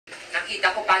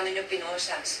nakita ko paano nyo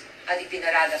pinosas at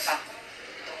ipinarada pa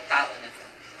itong tao na to.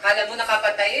 Kala mo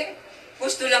nakapatay eh?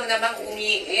 Gusto lang namang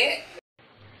umihi.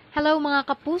 Hello mga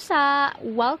kapusa!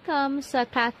 Welcome sa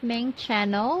Kathmeng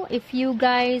channel. If you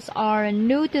guys are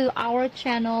new to our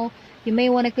channel, you may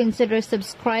want to consider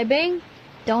subscribing.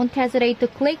 Don't hesitate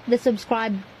to click the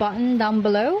subscribe button down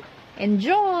below.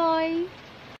 Enjoy!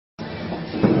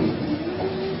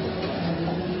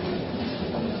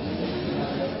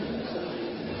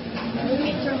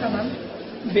 Picture ka, ma'am?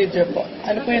 Video po.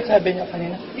 Ano po yung sabi niyo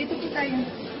kanina? Dito po tayo.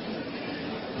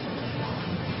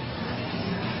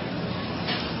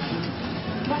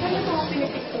 Baka na ito ako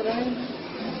pinipicturan.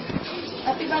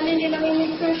 At iba nila may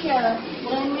picture siya.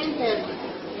 Maraming mental.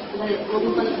 Huwag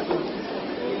mo pala ito.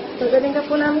 So, galing ka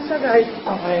po namin sa guard.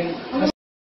 Okay.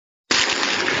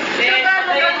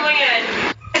 Patayin mo yan.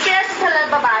 Kaya sa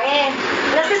babae.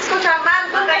 Nasis ko siya,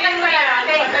 ma'am. Patayin mo yan.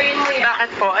 Patayin mo yan.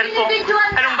 Bakit po?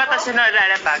 Anong batas yun na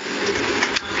lalapag?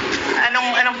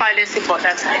 Anong policy po?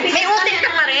 May utin ka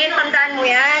pa rin. Tandaan mo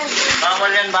yan. Bawal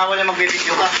yan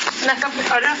magbibideo ka.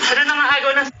 Ano na nga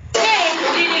agaw na?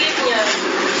 Dinilit niya.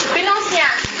 Pinost niya.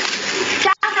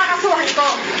 Siya ang kakasuhan ko.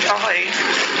 Okay.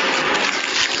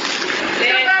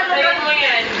 Patayin mo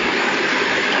yan.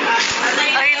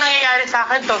 Ay, nangyayari sa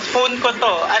akin to. Phone ko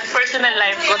to. At personal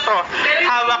life ko to.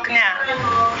 Hawak niya.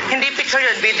 Hindi picture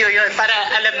yun, video yun. Para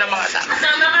alam ng mga tao.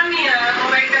 Kasama kami ha.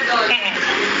 Over ka doon.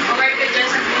 Over ka dyan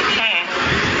sa video.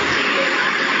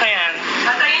 Ayan.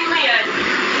 Patayin mo yan.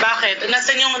 Bakit?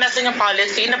 Nasaan yung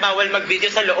policy na bawal mag-video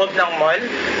sa loob ng mall?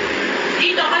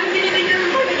 Dito, kami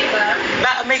binibidyoan mo, di ba?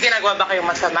 May ginagawa ba kayong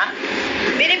masama?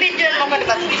 Binibidyoan mo ko, di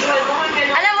ba?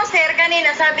 Alam mo, sir,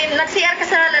 kanina sabi, nag-CR ka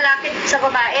sa lalaki sa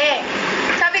babae.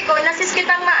 Sabi ko, nasis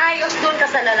kitang maayos doon ka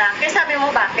sa lalaki. Sabi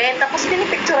mo, bakit? Tapos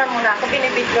pinipicturan mo na ako,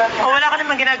 binibidyoan mo. Wala ka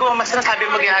naman ginagawa masama. Sabi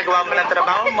mo ginagawa mo ng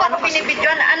trabaho mo. Ano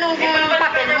binibidyoan? Anong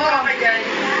papel mo?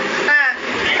 Ha?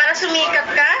 Para sumikat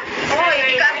ka? Hoy,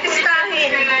 hindi ka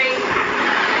artistahin.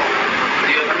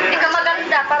 Hindi ka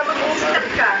maganda para mag-uusap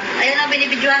ka. Ayun ang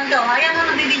binibidyoan daw. Ayan ang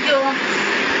nabibidyo.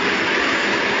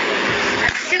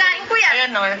 Sinain ko yan.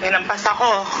 Ayan o, hinampas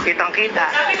ako. Kitang-kita.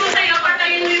 Sabi ko sa'yo,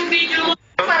 patayin mo yung video mo.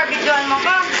 Para videoan mo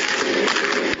ka.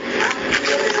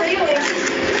 Sa'yo eh.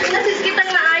 Nasis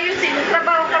kitang maayos eh.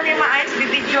 Trabaho kami maayos,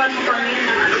 bibidyoan mo kami.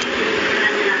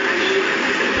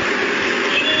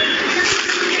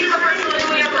 Hindi ka pasuloy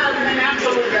mo yung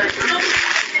pag-anasulog.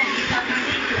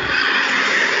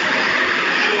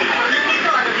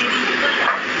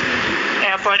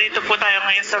 Kaya po, dito po tayo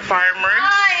ngayon sa farmer.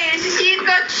 Ay,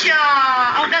 sikat siya.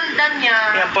 Ang ganda niya.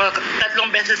 Yan po, 3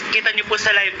 beses, kita niyo po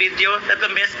sa live video, 3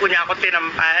 beses po niya ako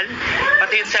tinampal.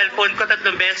 Pati yung cellphone ko, 3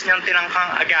 beses niyang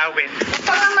tinangkang agawin.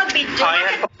 Para mag-video.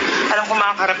 Ayan po. Alam ko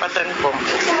mga karapatan ko.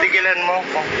 Tigilan mo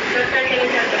ko.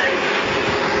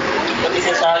 Pati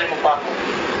sasali mo pa ako.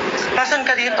 Nasaan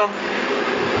ka dito?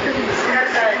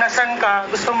 Nasaan ka?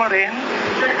 Gusto mo rin?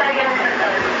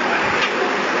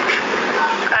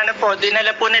 Ano po,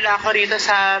 dinala po nila ako rito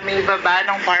sa may baba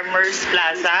ng Farmers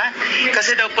Plaza.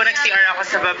 Kasi daw po nag-CR ako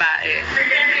sa babae.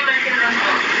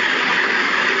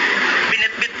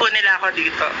 Binitbit po nila ako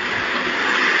dito.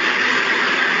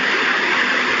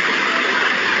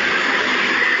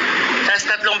 Tapos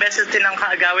 3 beses din ang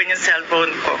kaagawin yung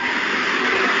cellphone ko.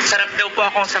 Sarap daw po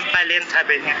akong sampalin,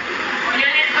 sabi niya.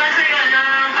 Yan is pa sa'yo na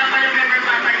papalagay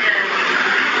papa dyan.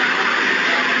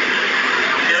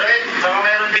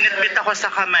 Binitbit ako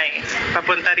sa kamay,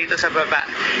 papunta rito sa baba.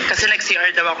 Kasi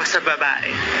nag-CR daw ako sa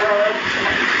babae.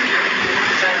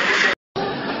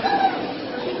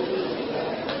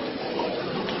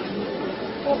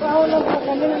 Trabaho lang po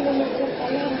kami ng lumikot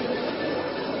kami.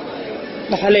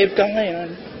 Naka-live ka ngayon.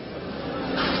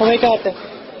 Okay ka ate.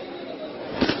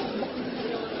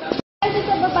 Kasi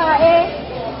sa babae,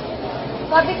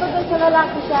 sabi ko doon sa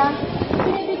lalaki siya,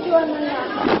 binibidyoan mo niya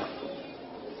ako.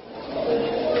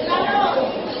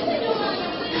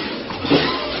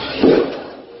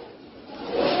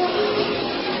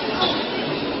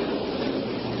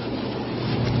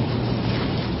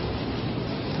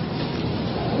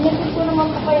 Hindi ko naman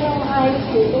pa kayo ng maayos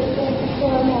eh.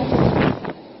 Binibidyoan mo ako.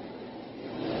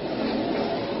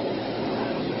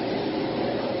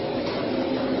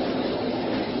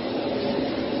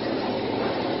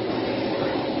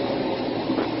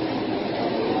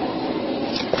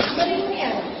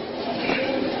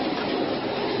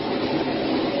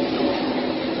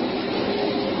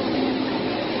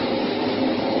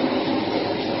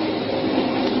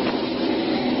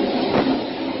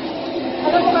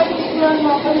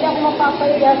 Mo, hindi ako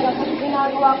mapapahiya kasi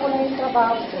ginagawa ko na yung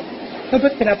trabaho ko.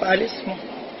 Dapat pinapaalis mo?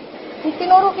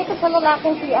 Tinuro kita sa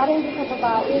lalaking CR, hindi sa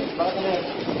babae. Bakit na yun?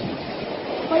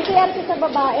 May PR ka sa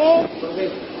babae.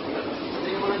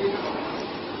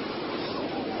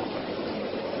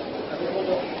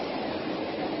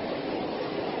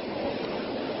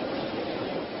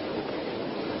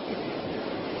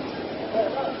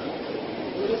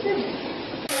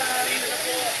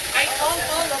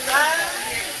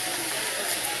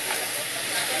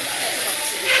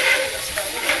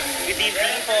 Good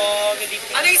evening po. Good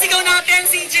evening. Ano yung sigaw natin,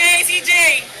 CJ? CJ!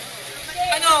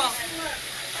 Ano?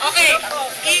 Okay.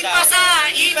 Ipasa!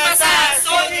 Ipasa!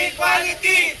 Solid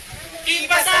quality!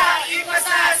 Ipasa!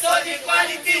 Ipasa! Solid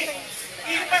quality!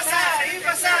 Ipasa!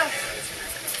 Ipasa!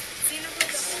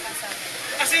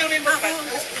 Kasi yung member pa.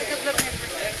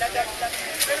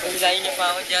 Pagkain niyo pa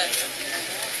ako dyan.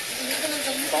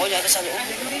 Bako yata sa loob.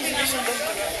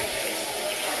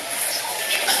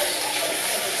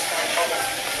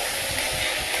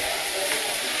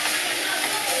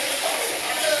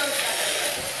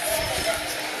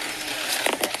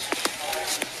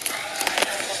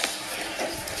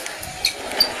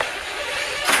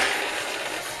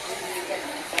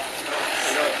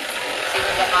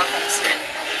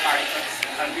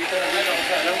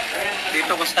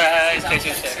 Dito ko sa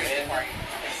station sir.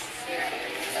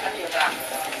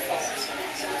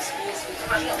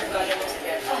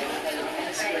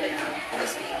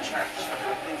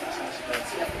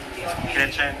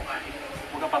 Gtretchen,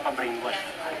 huwag ka papabrainwash.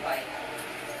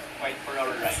 Fight for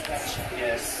our rights.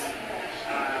 Yes.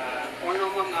 Ano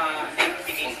mga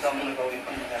activities? Huwag ka muna gawin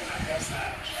pang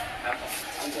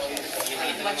You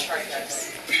need much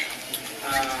charges.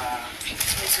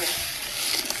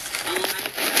 Ang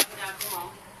ginagawa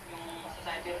yung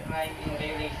societal crime in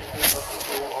violation to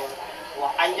Prensito or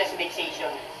unjust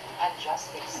vexation. Unjust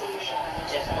fixation.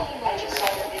 Yes po. I just saw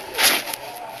the video.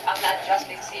 Ang unjust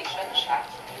fixation siya.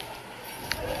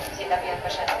 Sinabihan pa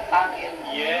siya ng pangil.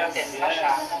 Yes, Then pa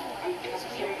siya.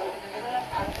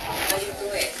 Mali to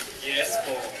eh. Yes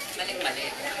po. Mali.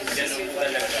 Ganun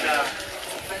talaga siya.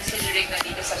 Considering na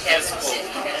dito sa Quezon City,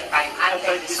 meron tayong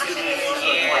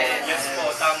anti-discrimination. Yes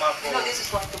po, tama po. You know, this is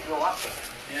what to grow up with.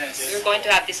 Yes. We're going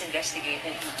to have this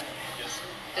investigated.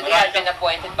 Today, I've been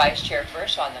appointed vice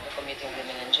chairperson of the Committee on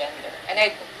Women and Gender. And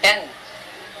I intend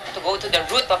to go to the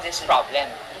root of this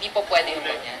problem. Hindi po pwede yung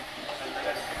ganyan.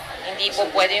 Hindi po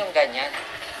pwede yung ganyan.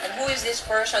 And who is this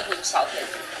person who insulted?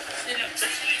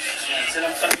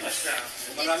 Sinampal pa siya.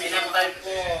 Marami ng type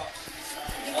po.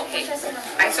 Okay.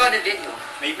 I saw the video.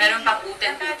 Meron pang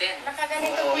uten-uten.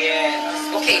 Nakaganito. Yes.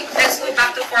 Okay, let's go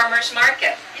back to farmer's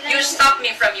market. You stop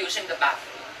me from using the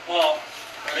bathroom. Oh.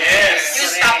 Yes. You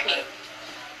stop me.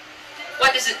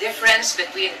 What is the difference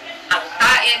between ang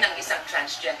tae ng isang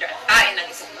transgender at tae ng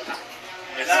isang babae?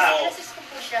 Yes po. Kasi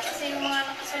po siya. Kasi yung mga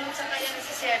nakasunod sa kanya na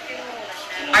si Sergio muna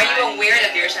siya. Are you aware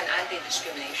that there's an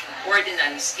anti-discrimination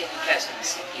ordinance in Quezon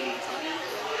City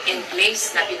in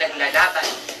place na pinaglalaban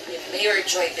ni Mayor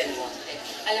Joy Belmonte?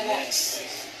 Alam mo, you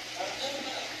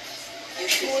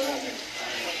should know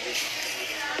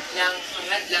nang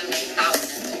hangad lang ng tao na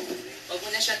to. Huwag mo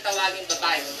na siyang tawagin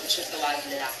babae, huwag mo na siyang tawagin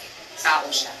lalaki. Tao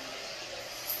siya.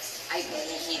 Ay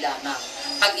bumihi lamang.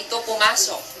 Pag ito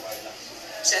pumasok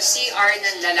sa CR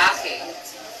ng lalaki,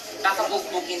 baka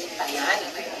bugbugin pa yan.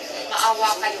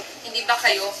 Maawa kayo. Hindi ba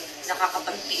kayo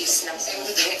nakakapagtiis ng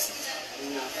hindi?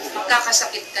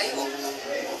 Magkakasakit kayo.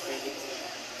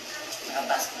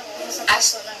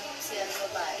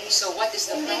 So what is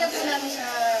the problem?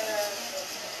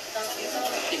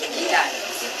 Pinigilan.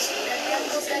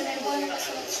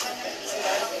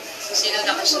 Sino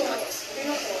nakasunod?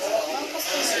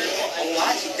 Oh,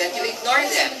 what? Then you ignore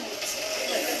them.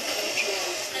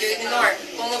 You ignore.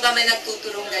 Kung ba may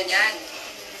nagtutulong ganyan,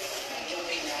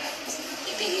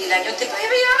 ipigilan nyo.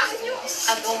 Hayaan nyo.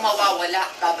 Anong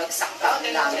mawawala? Babagsak pa ang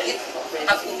langit.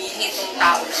 Pag umihi itong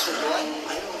tao na doon.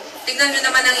 Tignan nyo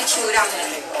naman ang itsura.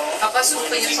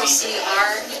 Papasukin nyo sa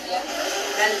CR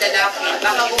ng lalaki.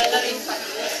 Baka bumulin pa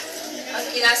doon. Ang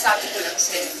kinasabi ko lang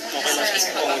sa'yo.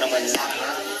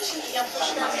 Yan po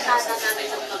siya nakikita namin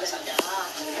ng maganda.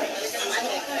 Ano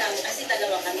ko lang, kasi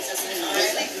dalawa kami sa CR.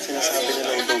 Sinasabi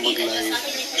nila huwag daw mag-live.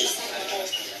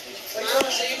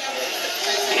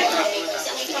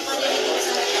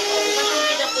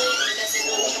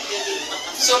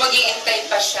 So mag-iintay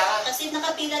pa siya. Kasi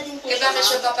nakapila din po Kaya bakit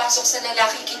siya papasok sa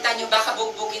lalaki? Kita nyo, baka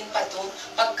bugbugin pa doon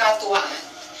pagkatuwaan.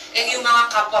 Eh yung mga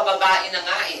kapwa babae na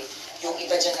nga eh. Yung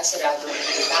iba dyan na sarado ng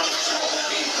lang.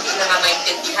 Hindi na nga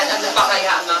maintindihan. Ano pa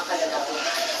kaya ang mga kalalaki?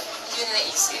 Yun na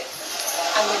naisip.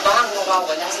 Ano ba ang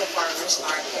nawawala sa farmer's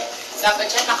market? Dapat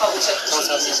dyan makausap ko si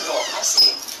Mrs. Rojas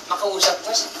eh. Makausap ko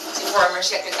si former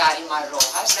Secretary Mar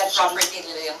Rojas. Dahil property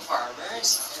nila yung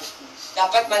farmers.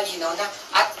 Dapat malinaw na.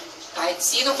 At Kahit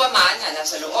sino pa man na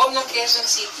nasa loob ng Quezon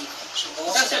City,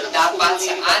 sumusunod dapat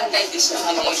sa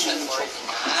anti-discrimination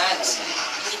ordinance.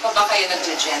 Hindi pa ba kayo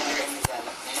nag-gender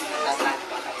development? Natatat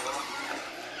ba kayo?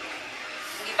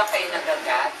 Hindi ba kayo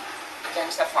nagagat dyan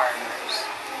sa farmers?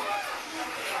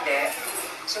 Hindi.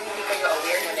 So, hindi kayo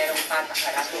aware na merong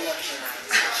patakaran ng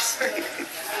ordinance.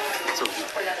 So, hindi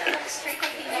ko lang na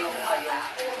yung kayo.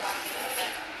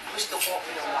 Gusto ko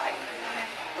unawain.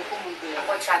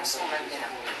 Ako trans woman din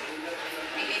ako.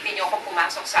 Pilitin niyo ako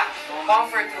pumasok sa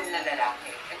comfort room na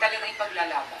lalaki. At talagang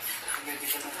ipaglalaban.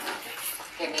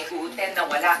 Kaya may uten na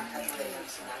wala. Katulad ng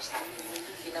sinasabi.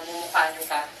 Pinamumukha niyo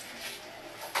ka.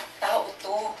 Tao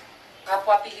to.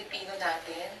 Kapwa Pilipino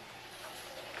natin.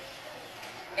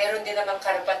 Meron din naman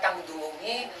karapatang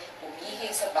dumi,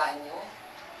 umihi sa banyo.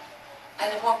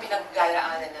 Alam mo ang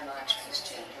pinaggalaanan ng mga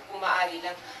transgender. Kung maaari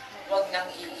lang, huwag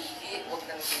nang iihi, huwag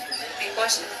nang dumi.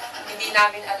 Because hindi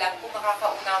namin alam kung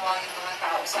makakaunawa yung mga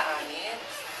tao sa amin.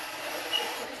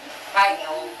 Hi,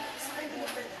 Naomi.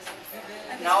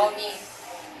 Naomi,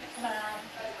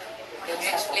 can you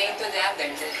explain to them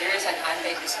that there is an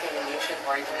anti-discrimination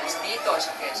ordinance dito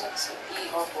sa Quezon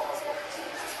City? Opo.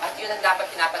 At yun ang dapat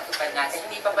pinapatupad natin.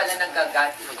 Hindi pa pala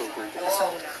nagagat.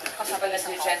 No. Kasi pala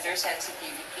sa gender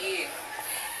sensitivity.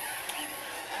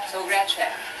 So,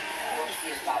 Gretchen, what do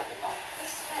you feel about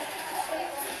this?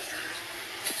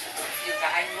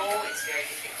 I know it's very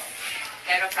difficult.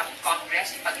 Pero from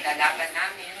Congress, ipaglalaban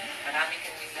namin, marami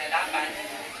kaming lalaban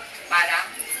para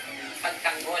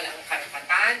pagtanggol ang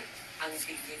karapatan, ang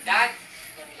dignidad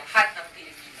ng lahat ng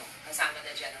Pilipino, kasama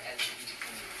na dyan ang LGBT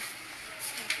community.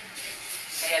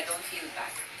 Kaya don't feel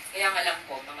bad. Kaya nga lang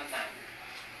po, mga man,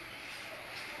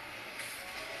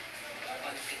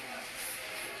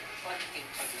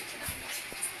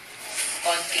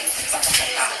 konting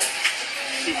pagkakatao.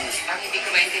 Ang hindi ko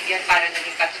maintindihan para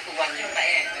naging katutuwan niyo pa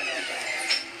eh.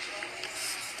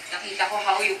 Nakita ko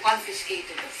how you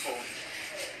confiscated the phone.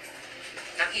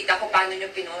 Nakita ko paano niyo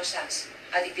pinosas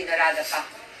at ipinarada pa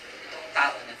itong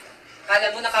tao na to. Kala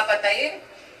mo nakapatay eh.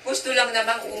 Gusto lang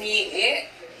namang umihi.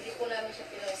 Hindi ko namin siya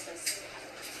pinosas.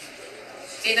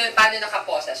 Paano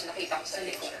nakaposas? Nakita ko sa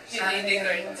lecture. Hindi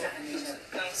guard ng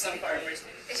some farmers.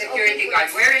 Security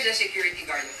guard. Where is the security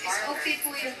guard? The farmer. Okay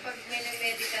po yun pag may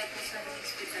medical po sa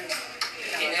hospital.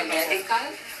 Medical?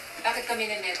 Bakit kami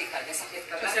na medical? Nasakit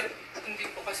ka ba? Kasi hindi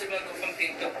po kasi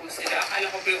mag-complain po sila. Akala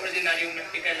ko po yung ordinaryong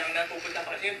medical lang na pupunta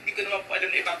ka. Hindi ko naman po alam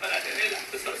na ipaparada nila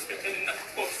sa hospital na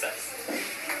posas.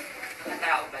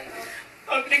 Nakatao ba ito?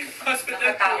 Public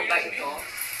hospital Nakatao po ba yun. ito?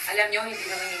 Alam nyo, hindi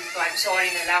naman ito. I'm sorry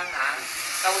na lang ha.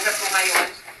 Kausap ko ngayon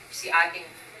si ating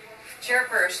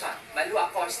chairperson, Malu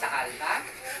Acosta Alba,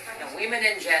 ng Women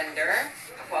and Gender.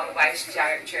 Ako ang vice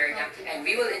chair niya. And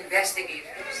we will investigate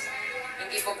this.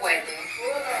 Hindi po pwede.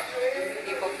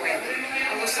 Hindi po pwede.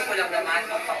 Ang gusto ko lang naman,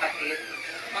 mga kapatid,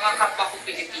 mga kapwa ko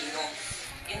Pilipino,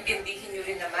 intindihin nyo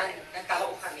rin naman na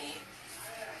tao kami.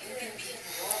 Intindihin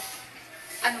nyo.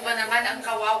 Ano ba naman ang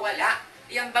kawawala?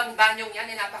 Yang bang banyong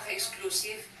yan ay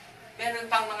napaka-exclusive. Meron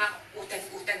pang mga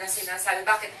utan-utan na sinasabi.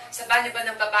 Bakit? Sa banyo ba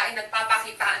ng babae,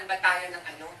 nagpapakitaan ba tayo ng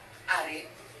ari?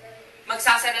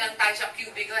 Magsasara lang tayo sa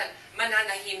cubicle,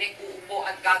 mananahimik, uupo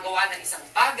at gagawa ng isang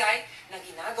bagay na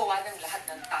ginagawa ng lahat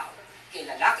ng tao. Kay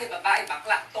lalaki, babae,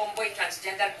 bakla, tomboy,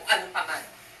 transgender, kung ano pa man.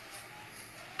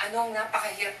 Anong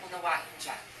napakahirap unawain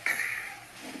dyan?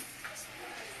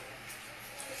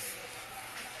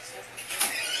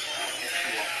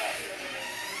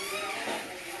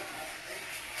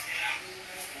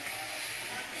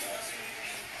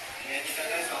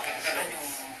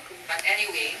 But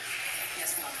anyway,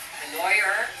 yes, ma'am. The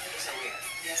lawyer is aware.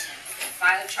 Yes, ma'am. And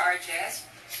file charges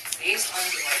based on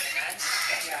the ordinance,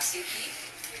 Quezon City.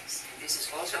 This is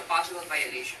also a possible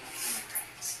violation of human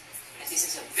rights. And this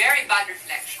is a very bad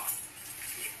reflection.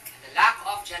 And the lack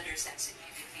of gender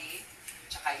sensitivity,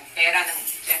 tsaka yung pera ng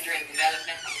gender and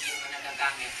development ang hindi mo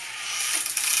nagagamit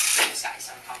sa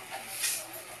isang company.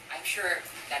 I'm sure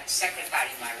that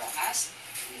Secretary Myro has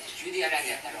Mrs. Judy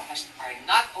Arageta Rojas are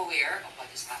not aware of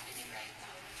what is happening right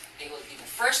now. They will be the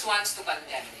first ones to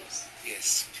condemn this.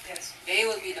 Yes. Yes. They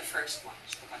will be the first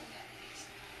ones to condemn this.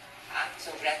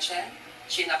 So Gretchen,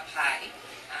 chin up high.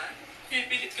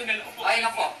 Pipilit ko na lang po. Ay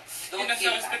nako, don't Nasa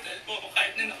feel that. hospital po ako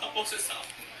kahit na nakaposes ako.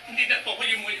 Hindi na po ako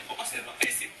yumuyo ko kasi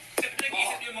nakaisip. Siyempre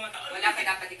nag-iisip yung mga tao. Wala ka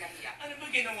dapat ikahiya. Ano ba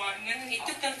ginawa niya? It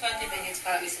took them 20 minutes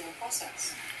para isang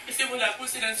process. Kasi wala po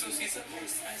silang susi sa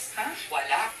posas.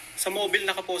 Wala. Sa mobile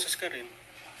nakaposas ka rin.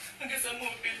 Hanggang sa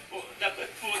mobile po,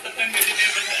 dapat po tatanggalin na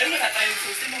yun. Ay, wala tayong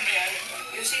susi, mamaya na.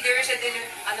 You see, there is a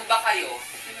ano ba kayo?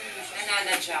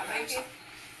 Nananadya kayo.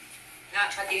 Na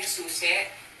pati yung susi.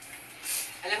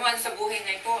 Alam mo, sa buhay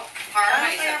na ito, karma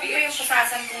is a bitch. Yung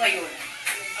pusasan ko ngayon?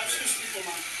 Excuse me po,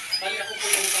 ma'am. Bali ako po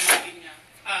yung pamangkin niya,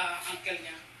 uncle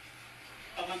niya.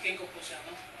 Pamangkin ko po siya,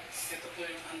 no? Ito po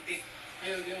yung auntie.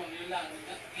 Ayun, yun lang.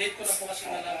 Late ko na po kasi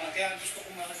malaman. Kaya gusto ko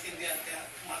makatindihan. Kaya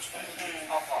pumasok ako ng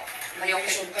Opo. Ngayon,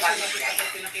 kasi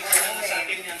pinakita lang sa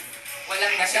akin yan.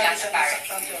 walang nasilang sa parent.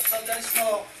 So there is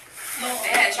no...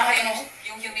 Tsaka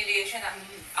yung humiliation,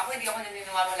 ako hindi ako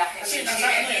naniniwala Kasi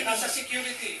nasa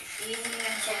security.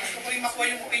 So gusto ko rin makuha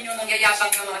yung opinion ng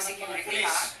yayabang ng mga security,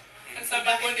 ha? Ang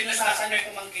sabi ko nila sa akin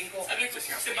yung pumangking ko. Sabi ko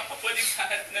kasi baka pwedeng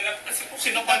sahat na lang kasi kung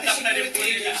sinokontak na rin po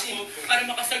nila ako para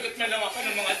makasagot na lang ako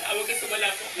ng mga tawag kasi wala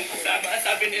po akong kasama.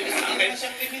 Sabi nila sa akin,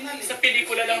 sa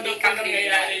pelikula lang daw po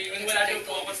nangyayari yun. Wala daw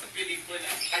po ako sa pelikula.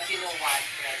 But you know what,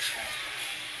 Gretchen?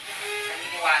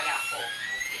 Naniniwala ako.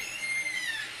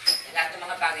 Lahat ng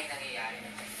mga bagay nangyayari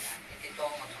ng kanila. Ito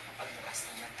ang makakapagbukas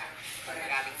ng mata.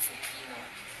 Maraming Filipino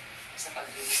sa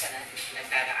pag-iusa na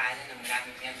pinagdaraanan ng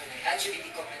maraming miyembro ng LGBT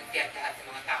community at lahat ng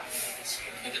mga taong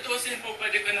discriminate. Natutusin po,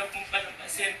 pwede ko na pong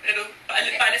palampasin. Pero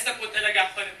paalis na po talaga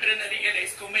ako. Pero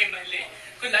na-realize ko may mali.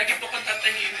 Kung lagi po kong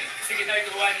tatahimik kasi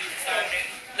ginagawa nila sa amin.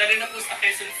 Lalo na po sa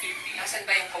Quezon City. Nasaan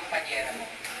ba yung kumpanyera mo?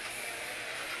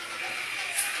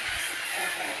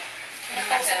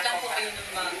 Nakausap lang po kayo ng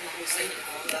mga mahusay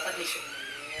ko. Dapat may siya.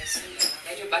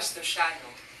 Medyo bastos siya,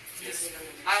 no?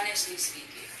 Honestly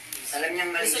speaking. Alam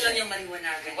niyang mali. Gusto lang niyang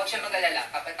maliwanagan. Huwag siya mag-alala.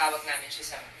 Papatawag namin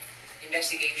siya sa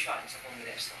investigation sa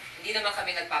Kongreso. Hindi naman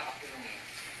kami nagpapakulong eh.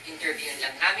 Interviewin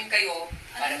lang namin kayo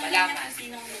para malaman.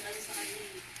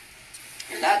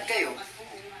 Lahat kayo.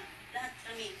 Lahat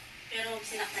kami. Pero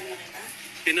sinaktan niya kita.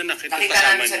 Pinanakit Nakita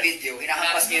namin sa video,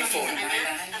 hinakampas niyo yung phone.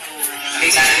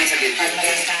 Nakita namin sa video.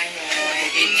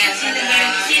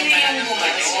 Sino yung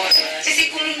bumayon? Kasi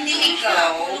kung hindi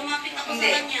ikaw, Lumapit ako sa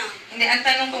kanya. hindi, ang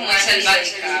tanong kung masalba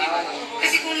ikaw.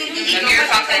 Kasi kung hindi ikaw, mere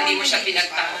fact na hindi mo siya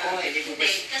pinagtanggol. Hindi.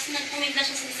 Kasi nag-comment na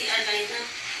siya sa CR line na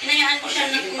inayaan ko siya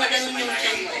na kung naganon yung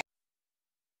tiyan ko.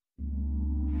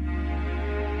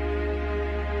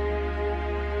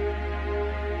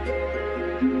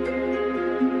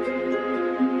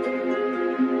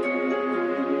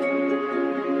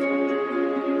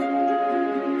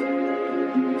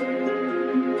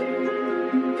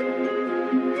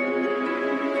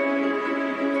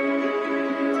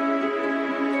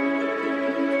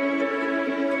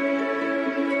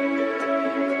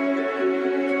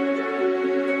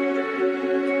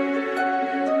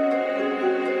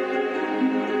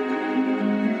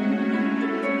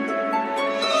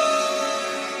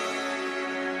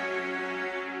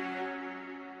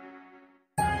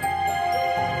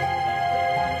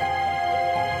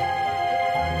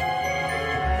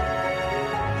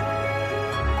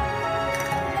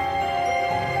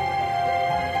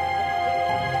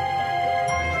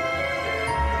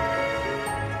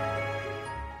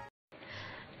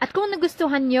 At kung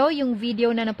nagustuhan nyo yung video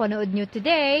na napanood nyo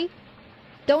today,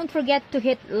 don't forget to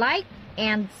hit like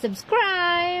and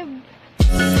subscribe!